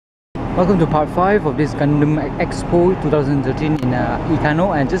Welcome to part 5 of this Gundam Expo 2013 in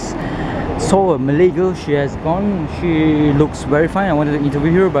Ikano. I just saw a Malay girl. She has gone. She looks very fine. I wanted to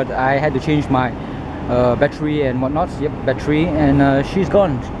interview her, but I had to change my battery and whatnot. Yep, battery, and she's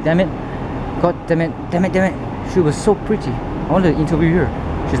gone. Damn it. God damn it. Damn it, damn it. She was so pretty. I wanted to interview her.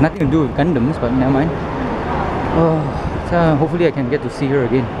 She has nothing to do with Gundams, but never mind. So hopefully I can get to see her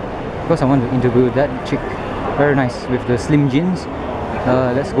again, because I want to interview that chick. Very nice with the slim jeans.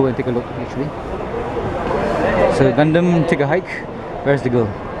 Let's go and take a look actually. So Gundam, take a hike. Where's the girl?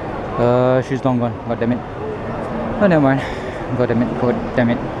 She's long gone. God damn it. Oh, never mind. God damn it. God damn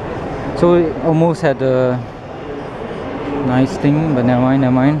it. So it almost had a nice thing, but never mind,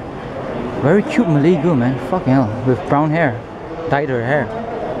 never mind. Very cute Malay girl, man. Fucking hell. With brown hair. Dyed her hair.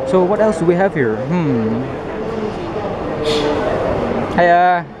 So what else do we have here?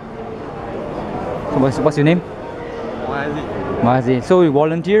 Hiya. So what's your name? Mazi. So you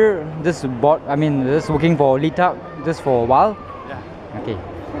volunteer, just working for Litak just for a while? Yeah. Okay.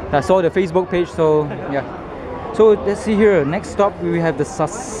 I saw the Facebook page, so yeah. So let's see here. Next stop we have the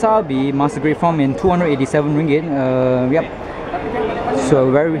Sasabi Master Grade form in 287 ringgit. Yep. So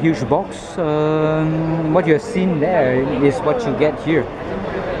a very huge box. What you have seen there is what you get here.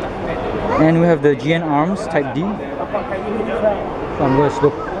 And we have the GN arms Type D. So I'm going to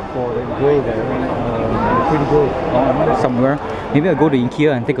look for the girl there. Pretty girl somewhere. Maybe I'll go to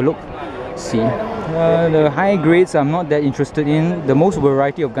Ikea and take a look. See. The high grades I'm not that interested in. The most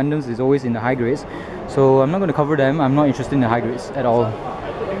variety of Gundams is always in the high grades. So I'm not going to cover them. I'm not interested in the high grades at all.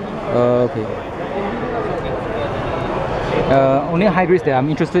 Okay. Only high grades that I'm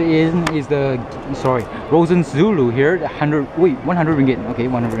interested in is the Rosen Zulu here. 100 ringgit. Okay,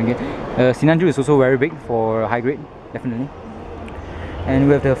 100 ringgit. Sinanju is also very big for high grade, definitely. And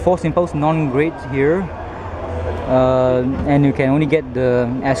we have the Force Impulse non-grade here. And you can only get the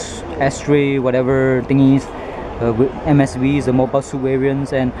Astray whatever thingies with MSVs, the mobile suit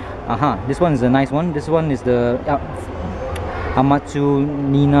variants, and this one is a nice one. This one is the Amatsu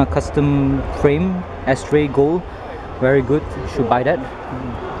Nina custom frame Astray Gold. Very good, should buy that.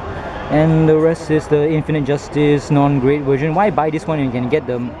 And the rest is the Infinite Justice non-grade version. Why buy this one? You can get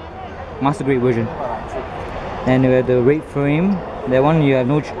the master grade version. And we have the Raid frame. That one you have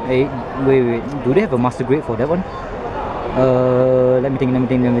no wait. Do they have a master grade for that one? Let me think.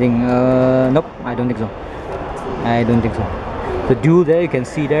 Nope, I don't think so. I don't think so. The dual there you can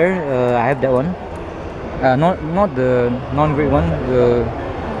see there. I have that one. Not the non-grade one. The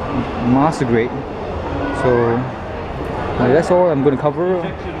master grade. So that's all I'm going to cover.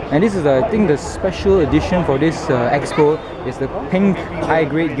 And this is I think the special edition for this expo is the pink high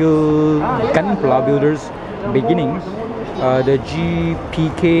grade Gunpla builders beginning. The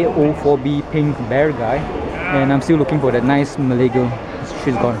GPK04B pink bear guy, and I'm still looking for that nice Malay girl.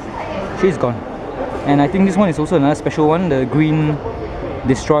 She's gone. And I think this one is also another special one, the green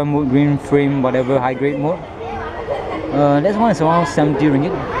destroy mode, green frame, whatever high grade mode. That one is around 70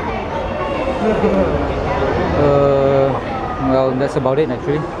 ringgit. Well, that's about it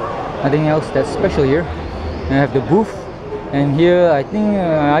actually. Nothing else that's special here. And I have the booth, and here I think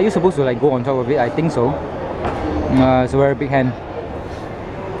are you supposed to like go on top of it? I think so. It's a very big hand.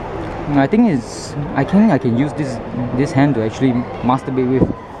 I think I can use this hand to actually masturbate with.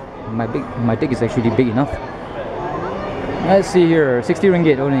 My dick is actually big enough. Let's see here, 60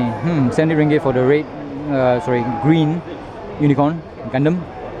 ringgit only. 70 ringgit for the green unicorn Gundam.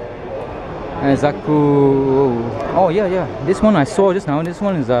 And Zaku. Oh yeah. This one I saw just now. This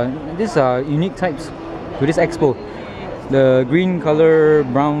one is these are unique types to this expo. The green color,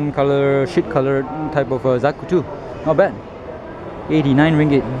 brown color, shit color type of Zaku too. Not bad. 89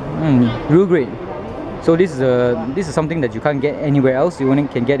 ringgit. Real great. So this is something that you can't get anywhere else. You only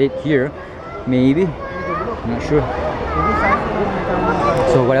can get it here. Maybe. I'm not sure.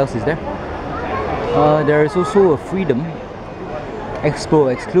 So what else is there? There is also a Freedom Expo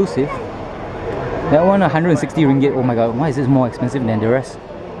exclusive. That one 160 ringgit. Oh my god, why is this more expensive than the rest?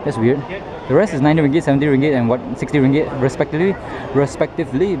 That's weird. The rest is 90 ringgit, 70 ringgit, and 60 ringgit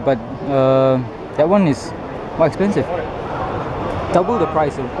respectively. But that one is more expensive. Double the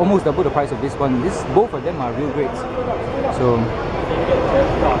price, almost double the price of this one. Both of them are real grades. So,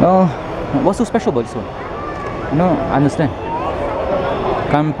 what's so special about this one? I don't understand.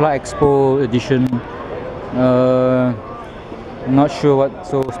 Gunpla Expo edition. Not sure what's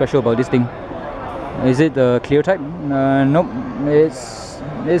so special about this thing. Is it the clear type? Nope.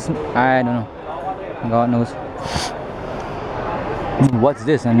 It's I don't know. God knows. What's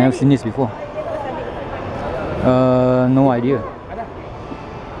this? I've never seen this before. No idea.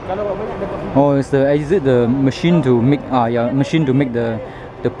 Oh, is it the machine to make machine to make the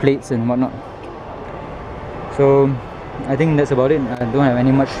the plates and whatnot. So I think that's about it. I don't have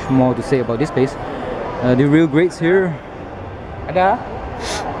any much more to say about this place. The real grades here, ada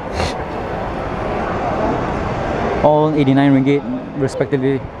all 89 ringgit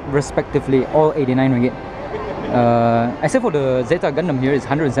respectively, all 89 ringgit. Except for the Zeta Gundam here is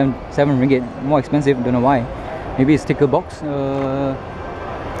 107 ringgit, more expensive, don't know why. Maybe it's thicker box.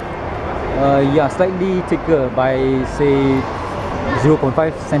 Yeah, slightly thicker by say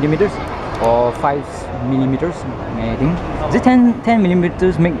 0.5 centimeters or 5 millimeters, I think. Is it 10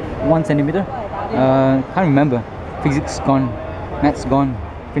 millimeters make 1 centimeter? Can't remember. Physics gone, maths gone,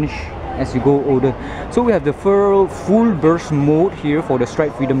 finish as you go older. So we have the full burst mode here for the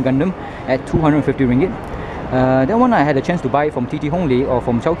Strike Freedom Gundam at 250 ringgit. That one I had a chance to buy from TT Hongli or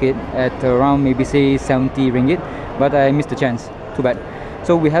from Chowkit at around maybe say 70 ringgit, but I missed the chance, too bad.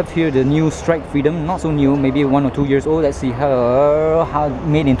 So we have here the new Strike Freedom, not so new, maybe 1 or 2 years old. Let's see how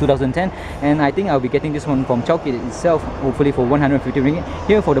made in 2010, and I think I'll be getting this one from Chowkit itself, hopefully for 150 ringgit.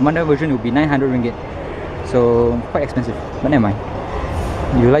 Here for the Bandai version it will be 900 ringgit, so quite expensive, but never mind.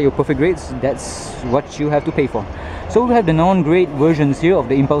 You like your perfect grades, that's what you have to pay for. So we have the non-grade versions here of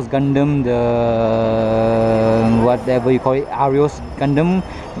the Impulse Gundam, the whatever you call it, Arios Gundam,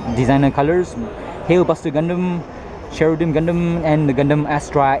 designer colors, Hailbuster Gundam, Cherubim Gundam, and the Gundam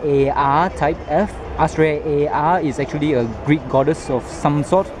Astra AR Type F. Astra AR is actually a Greek goddess of some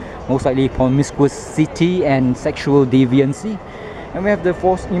sort, most likely promiscuity and sexual deviancy. And we have the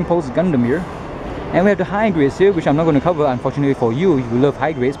Force Impulse Gundam here. And we have the high grades here, which I'm not going to cover, unfortunately for you. You love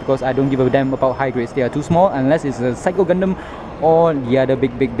high grades, because I don't give a damn about high grades. They are too small unless it's a Psycho Gundam or the other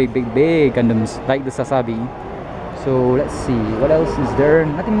big Gundams like the Sasabi. So let's see, what else is there?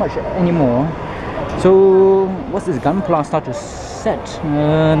 Nothing much anymore. So what's this Gunpla starter set?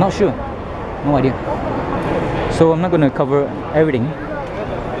 Not sure, no idea. So I'm not going to cover everything.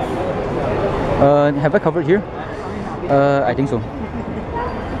 Have I covered here? I think so.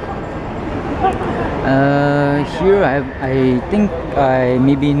 Here I think I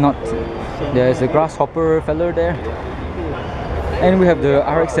maybe not. There's a grasshopper feller there, and we have the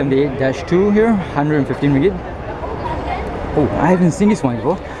RX-78-2 here, 115 ringgit. Oh, I haven't seen this one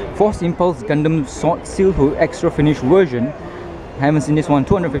before. Force Impulse Gundam Sword Silver Extra Finish version. I haven't seen this one,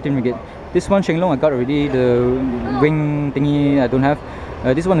 215 ringgit. This one Shenlong I got already. The wing thingy I don't have.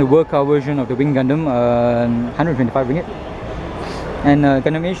 This one the workout version of the Wing Gundam, 125 ringgit. And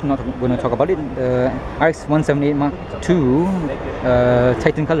Gundam Age, not going to talk about it. RX-178 Mark II,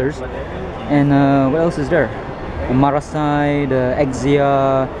 Titan colors. And what else is there? The Marasai, the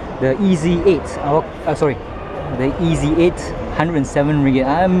Exia, the EZ-8. Sorry, the EZ-8, 107 ringgit.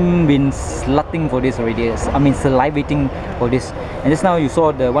 I've been slutting for this already. I mean salivating for this. And just now you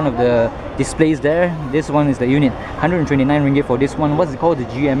saw one of the displays there. This one is the unit, 129 ringgit for this one. What's it called? The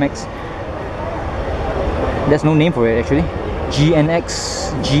GMX. There's no name for it actually. GNX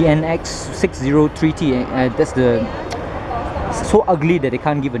 603T. That's the so ugly that they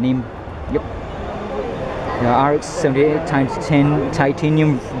can't give a name. Yep. The RX-78 times 10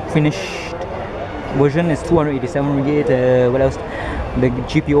 titanium finished version is 287 ringgit. What else? The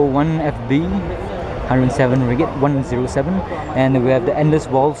GPO-1 FB, 107 ringgit, 107. And we have the Endless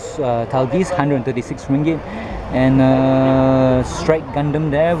Walls Talgis, 136 ringgit. And Strike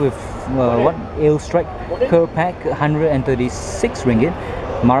Gundam there with what? Ale Strike Curve Pack, 136 ringgit.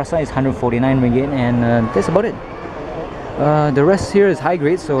 Marasa is 149 ringgit, and that's about it. The rest here is high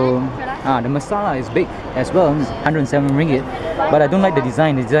grade, so the Masala is big as well, it's 107 ringgit. But I don't like the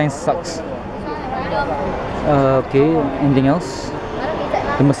design sucks. Okay, anything else?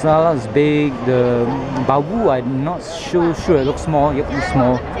 The Masala is big, the Babu I'm not sure, it looks small, yep, it's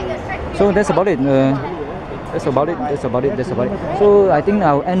small. So that's about it. That's about it. So I think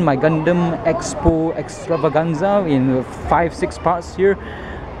I'll end my Gundam Expo extravaganza in 5-6 parts here,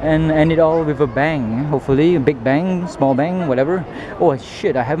 and end it all with a bang. Hopefully, a big bang, small bang, whatever. Oh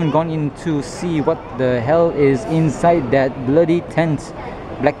shit, I haven't gone in to see what the hell is inside that bloody tent.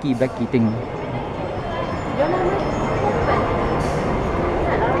 Blacky thing.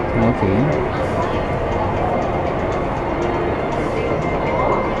 Okay.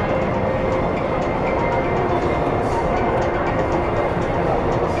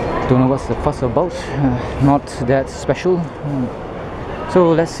 Don't know what's the fuss about. Not that special.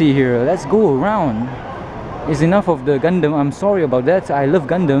 So let's see here. Let's go around. It's enough of the Gundam. I'm sorry about that. I love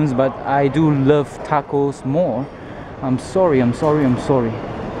Gundams, but I do love tacos more. I'm sorry.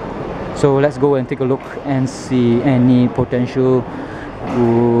 So let's go and take a look and see any potential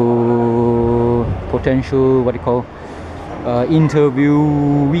what do you call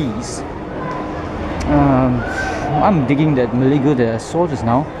interviewees. I'm digging that Malay girl that I saw just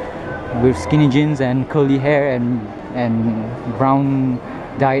now with skinny jeans and curly hair and brown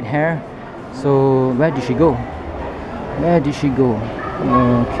dyed hair. So where did she go? Where did she go?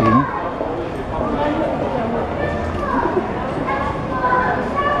 Okay.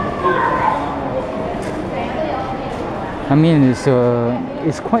 I mean,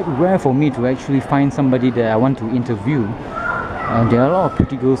 it's quite rare for me to actually find somebody that I want to interview. There are a lot of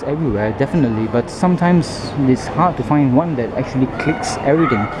pretty girls everywhere, definitely, but sometimes it's hard to find one that actually clicks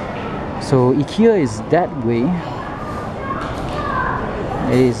everything. So Ikea is that way.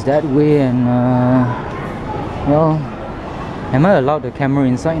 It is that way, and well, am I allowed the camera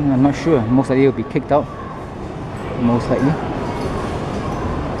inside? I'm not sure. Most likely it'll be kicked out. Most likely.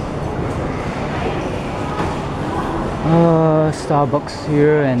 Starbucks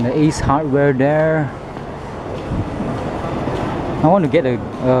here and the Ace Hardware there. I want to get a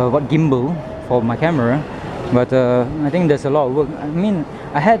gimbal for my camera, but I think there's a lot of work. I mean,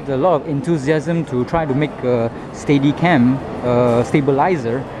 I had a lot of enthusiasm to try to make a steady cam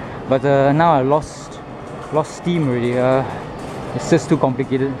stabilizer, but now I lost steam already. It's just too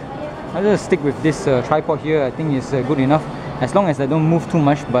complicated. I'll just stick with this tripod here. I think it's good enough as long as I don't move too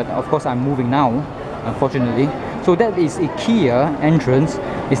much, but of course I'm moving now, unfortunately. So that is Ikea entrance.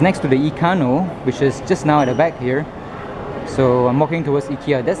 It's next to the Ikano, which is just now at the back here. So I'm walking towards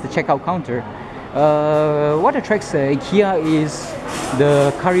Ikea. That's the checkout counter. What attracts Ikea is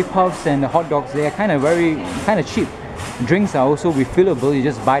the curry puffs and the hot dogs. They are kind of cheap. Drinks are also refillable. You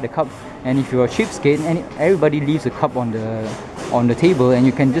just buy the cup, and if you're a cheapskate, and everybody leaves a cup on the table, and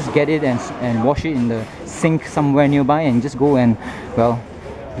you can just get it and wash it in the sink somewhere nearby, and just go and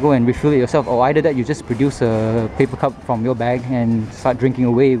go and refill it yourself. Or either that, you just produce a paper cup from your bag and start drinking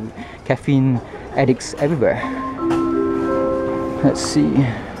away. Caffeine addicts everywhere. Let's see.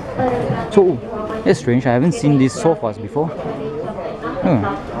 So that's strange. I haven't seen these sofas before.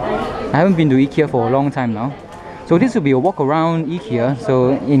 I haven't been to Ikea for a long time now. So this will be a walk around Ikea.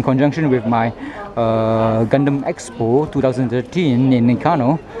 So in conjunction with my Gundam Expo 2013 in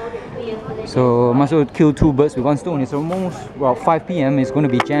Ikano. So I must also kill two birds with one stone. It's almost 5 p.m. It's going to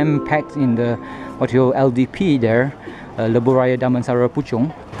be jam-packed in the LDP there, Lebuh Raya Damansara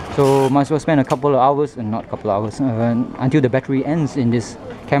Puchong. So might as well spend a couple of hours, not a couple of hours, until the battery ends in this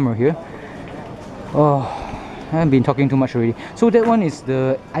camera here. Oh, I haven't been talking too much already. So that one is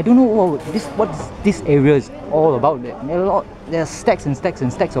the, I don't know what this area is all about. There are stacks and stacks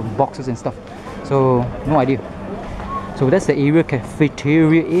and stacks of boxes and stuff. So no idea. So that's the area,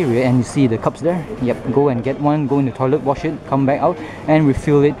 cafeteria area, and you see the cups there. Yep, go and get one, go in the toilet, wash it, come back out and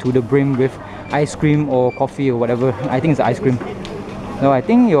refill it to the brim with ice cream or coffee or whatever. I think it's ice cream. No, I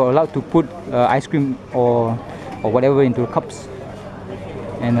think you're allowed to put ice cream or whatever into the cups.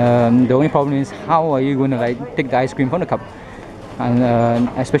 And the only problem is, how are you going to like take the ice cream from the cup? And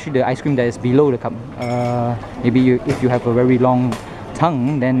especially the ice cream that is below the cup. Maybe if you have a very long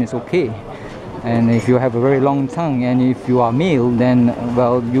tongue, then it's okay. And if you have a very long tongue and if you are male, then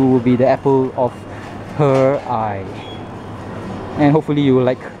well, you will be the apple of her eye. And hopefully you will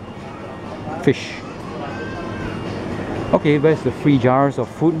like fish. Okay, where's the free jars of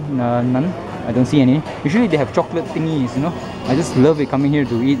food? None. I don't see any. Usually they have chocolate thingies, you know. I just love it coming here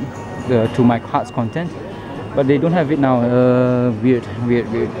to eat to my heart's content. But they don't have it now. Weird.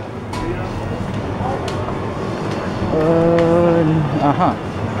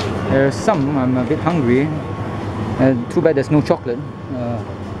 There's some. I'm a bit hungry. Too bad there's no chocolate.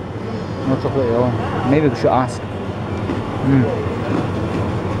 No chocolate at all. Maybe we should ask.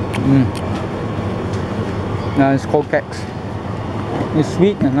 It's called Kex. It's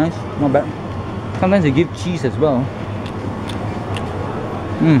sweet and nice, not bad. Sometimes they give cheese as well.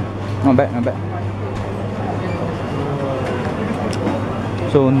 Not bad.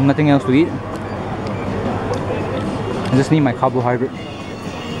 So nothing else to eat. I just need my carbohydrate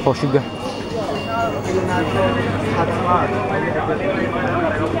for sugar.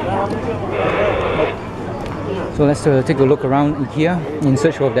 So let's take a look around Ikea in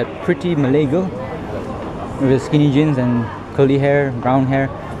search of that pretty Malay girl with skinny jeans and curly hair, brown hair.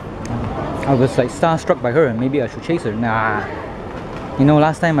 I was like starstruck by her, and maybe I should chase her. Nah. You know,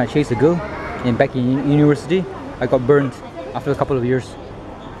 last time I chased a girl back in university, I got burned after a couple of years.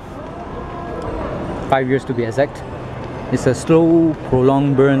 5 years to be exact. It's a slow,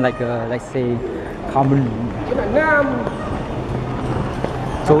 prolonged burn, like let's say carbon.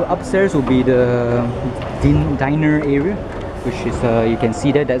 So upstairs will be the diner area, which is you can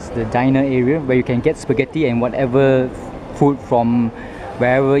see that's the diner area where you can get spaghetti and whatever food from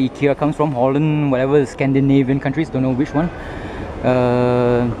wherever Ikea comes from, Holland, whatever Scandinavian countries, don't know which one,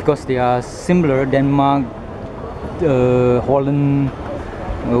 because they are similar. Denmark, Holland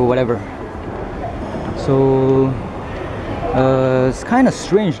or whatever. So it's kind of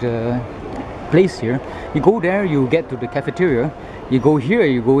strange, the place here. You go there, you get to the cafeteria. You go here,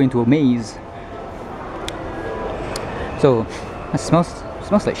 you go into a maze. So it smells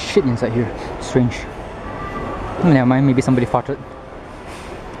like shit inside here. Strange. Never mind, maybe somebody farted.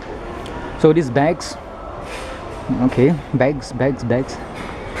 So these bags. Okay, bags. A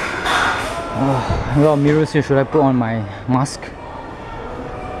lot of mirrors here. Should I put on my mask?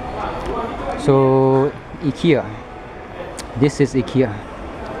 So Ikea. This is Ikea.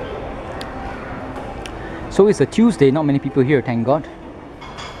 So it's a Tuesday, not many people here, thank God.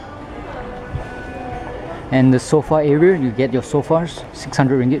 And the sofa area, you get your sofas,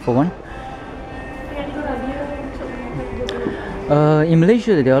 600 ringgit for one. In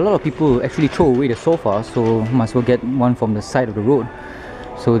Malaysia, there are a lot of people who actually throw away the sofa, so might as well get one from the side of the road.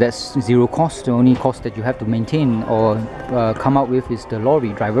 So that's zero cost. The only cost that you have to maintain or come up with is the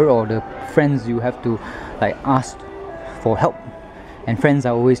lorry driver or the friends you have to like ask for help. And friends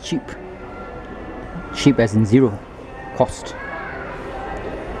are always cheap. Cheap as in zero cost.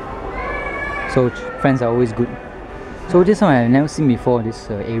 So friends are always good. So this one I've never seen before, this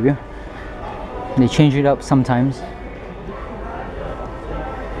area. They change it up sometimes.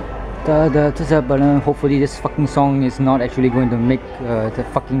 Hopefully this fucking song is not actually going to make the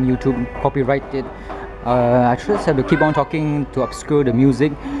fucking YouTube copyrighted. I just have to keep on talking to obscure the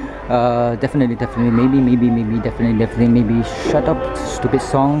music. Definitely, maybe shut up, stupid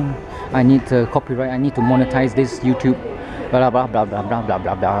song. I need to copyright, I need to monetize this YouTube. Blah blah blah blah blah blah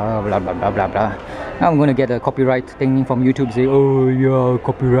blah blah blah blah blah blah blah. I'm gonna get a copyright thing from YouTube, say, oh yeah,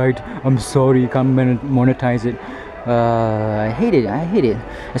 copyright, I'm sorry, can't monetize it. I hate it,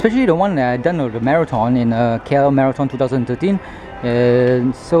 especially the one that I done of the marathon in KL Marathon 2013.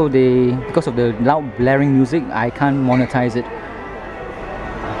 So because of the loud blaring music, I can't monetize it.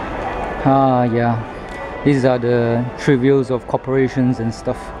 Yeah, these are the trivials of corporations and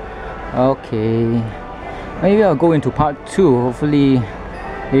stuff. Okay, maybe I'll go into part 2. Hopefully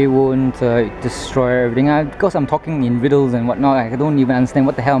it won't destroy everything. Because I'm talking in riddles and whatnot, I don't even understand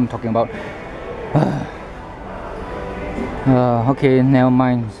what the hell I'm talking about. Okay, never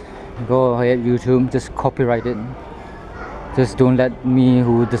mind. Go ahead, YouTube, just copyright it. Just don't let me,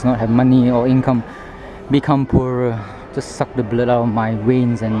 who does not have money or income, become poorer. Just suck the blood out of my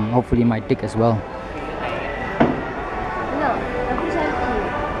veins and hopefully my dick as well.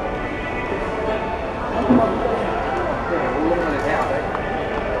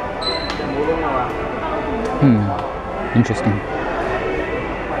 Interesting.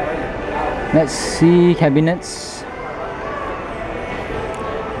 Let's see, cabinets.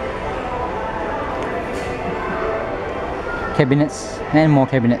 Cabinets and more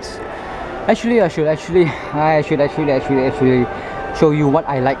cabinets. Actually, I should show you what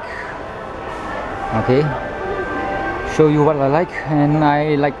I like. Okay, show you what I like, and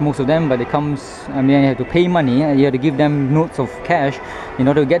I like most of them, but it comes, I mean, I have to pay money. You have to give them notes of cash in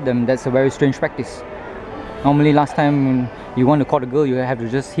order to get them. That's a very strange practice. Normally, last time you want to court a girl, you have to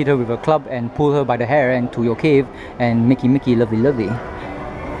just hit her with a club and pull her by the hair and to your cave and Mickey lovey.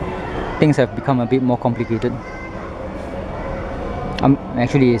 Things have become a bit more complicated.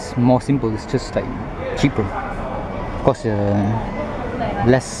 Actually, it's more simple. It's just like cheaper. Of course,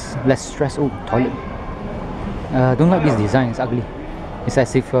 less stress. Oh, toilet. Don't like this design. It's ugly. It's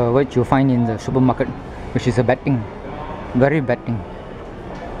as if what you find in the supermarket, which is a bad thing. Very bad thing.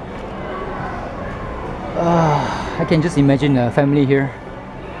 I can just imagine a family here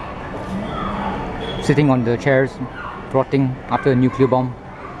sitting on the chairs, rotting after a nuclear bomb.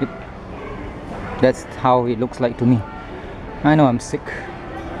 Yep. That's how it looks like to me. I know I'm sick.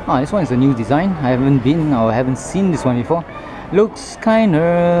 This one is a new design. I haven't seen this one before. Looks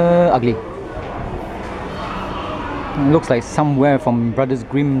kinda ugly. It looks like somewhere from Brothers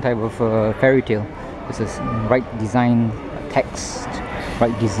Grimm type of fairy tale. This is right design text,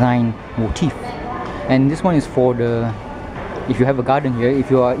 right design motif. And this one is for the, if you have a garden here,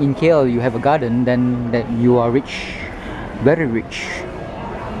 if you are in KL, you have a garden, then that you are rich, very rich.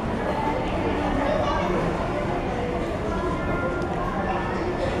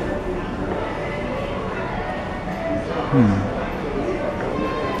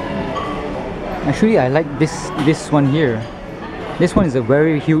 Actually, I like this one here. This one is a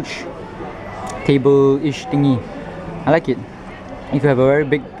very huge table-ish thingy. I like it. If you have a very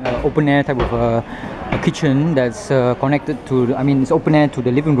big open air type of a kitchen that's connected to, I mean, it's open air to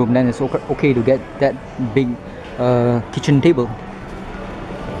the living room, then it's okay to get that big kitchen table.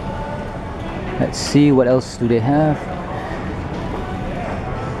 Let's see what else do they have.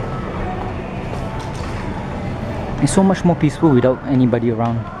 It's so much more peaceful without anybody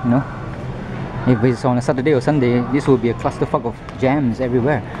around, you know. If it's on a Saturday or Sunday, this will be a clusterfuck of jams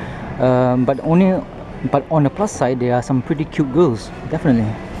everywhere. But on the plus side, there are some pretty cute girls,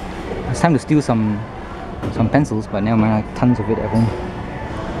 definitely. It's time to steal some pencils, but never mind, like tons of it at home.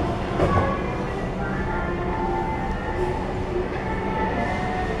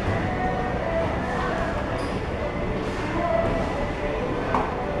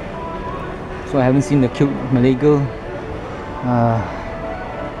 So I haven't seen the cute Malay girl.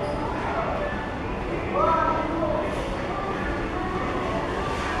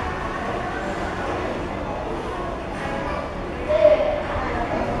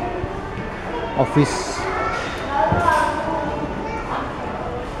 Office.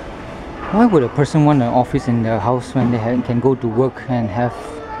 Why would a person want an office in their house when they can go to work and have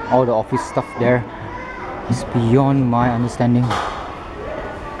all the office stuff there? It's beyond my understanding.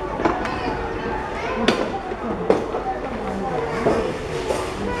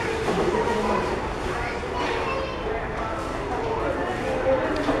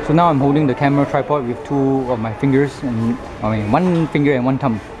 So now I'm holding the camera tripod with two of my fingers, and I mean one finger and one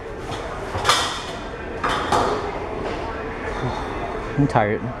thumb. I'm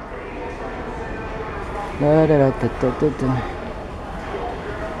tired.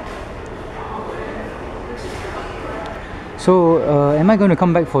 So, am I going to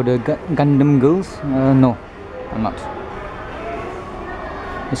come back for the Gundam girls? No, I'm not.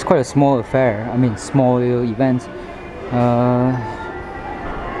 It's quite a small affair. I mean, small little event.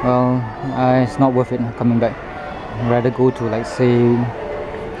 Well, it's not worth it coming back. I'd rather go to, like, say,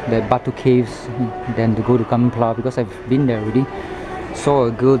 the Batu Caves than to go to Gunpla, because I've been there already. Saw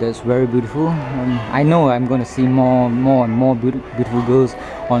a girl that's very beautiful. I know I'm going to see more and more beautiful girls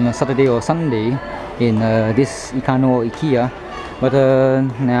on a Saturday or Sunday in this Ikano or Ikea, but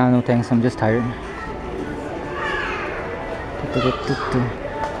nah, no thanks, I'm just tired.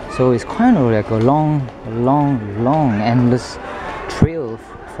 So it's kind of like a long endless trail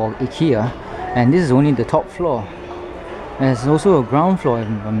for Ikea, and this is only the top floor. There's also a ground floor, if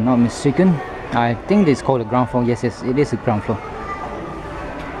I'm not mistaken. I think it's called a ground floor. Yes, it is a ground floor.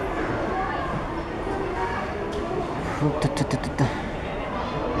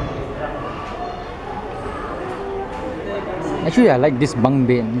 Actually, I like this bunk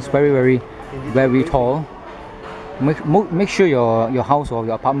bed. It's very tall. Make sure your house or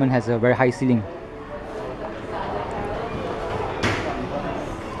your apartment has a very high ceiling.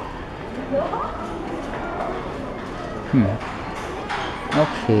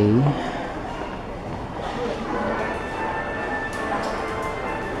 Okay.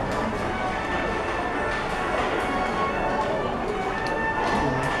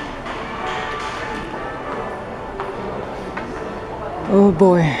 Oh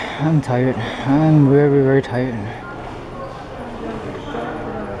boy, I'm tired. I'm very tired.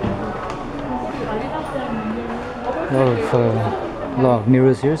 A lot of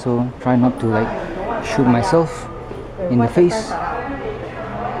mirrors here, so try not to like shoot myself in the face.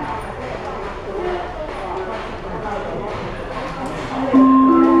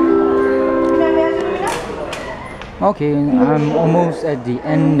 Okay, I'm almost at the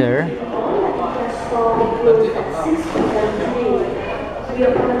end there.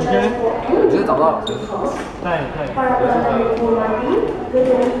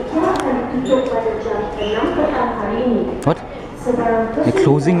 What? They're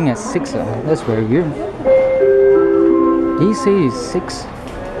closing at 6? That's very weird. Did he say it's 6?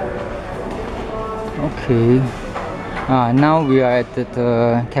 Okay. Now we are at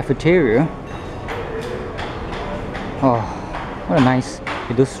the cafeteria. Oh, what a nice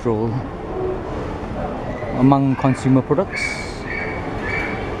little stroll among consumer products.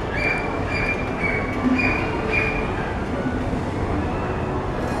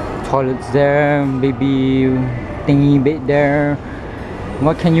 Toilets there, baby thingy bed there.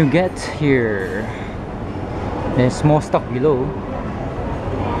 What can you get here? There's more stuff below,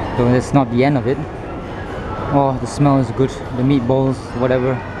 so that's not the end of it. Oh, the smell is good. The meatballs,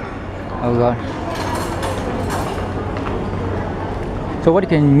 whatever. Oh god. So what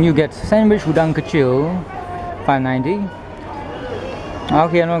can you get? Sandwich udang kecil, $5.90.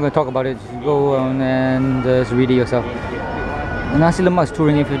 Okay, I'm not going to talk about it. Just go on and just read it yourself. Nasi lemak is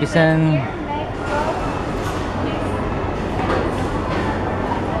touring at 50 cents.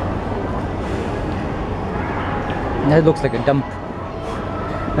 That looks like a dump.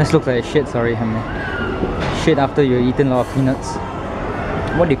 This looks like a shit, sorry. Shit after you've eaten a lot of peanuts.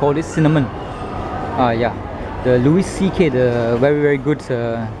 What do you call this? Cinnamon. Yeah. The Louis C.K., the very good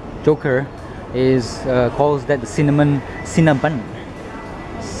Joker, calls that the Cinnabon. Cinnabon.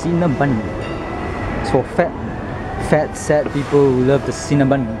 It's for fat, sad people who love the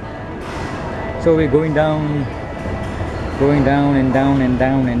cinnamon. So we're going down and down and down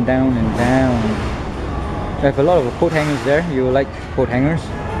and down and down. We have a lot of coat hangers there. You like coat hangers?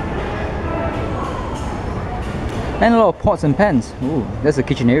 And a lot of pots and pans. Ooh, that's the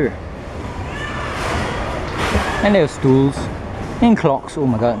kitchen area. And there are stools and clocks. Oh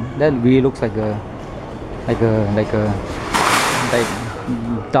my god, that really looks like a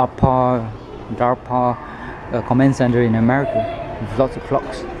DARPA command center in America with lots of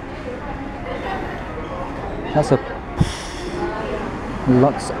clocks. That's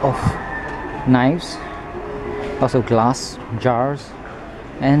lots of knives, lots of glass jars,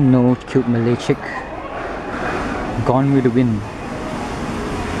 and no cute Malay chick. Gone with the wind.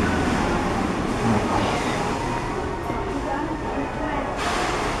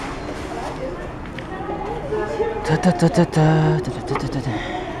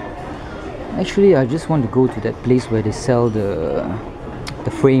 Actually, I just want to go to that place where they sell the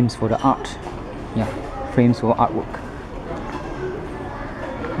frames for the art. Yeah, frames for artwork.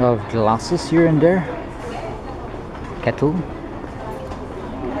 A lot of glasses here and there, kettle,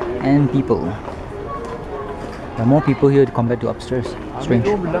 and people. There are more people here compared to upstairs. Strange.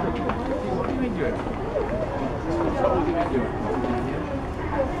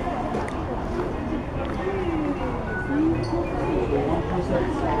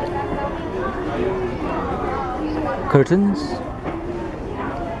 Curtains,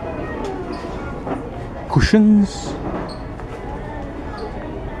 cushions,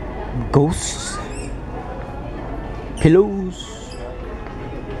 ghosts, pillows.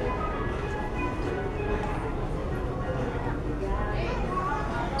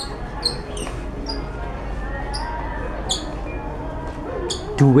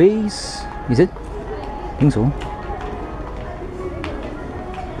 Duvets, is it? I think so.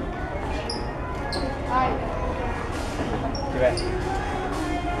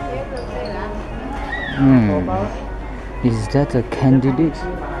 Is that a candidate?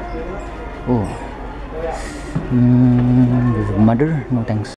 Oh. With mother? No thanks.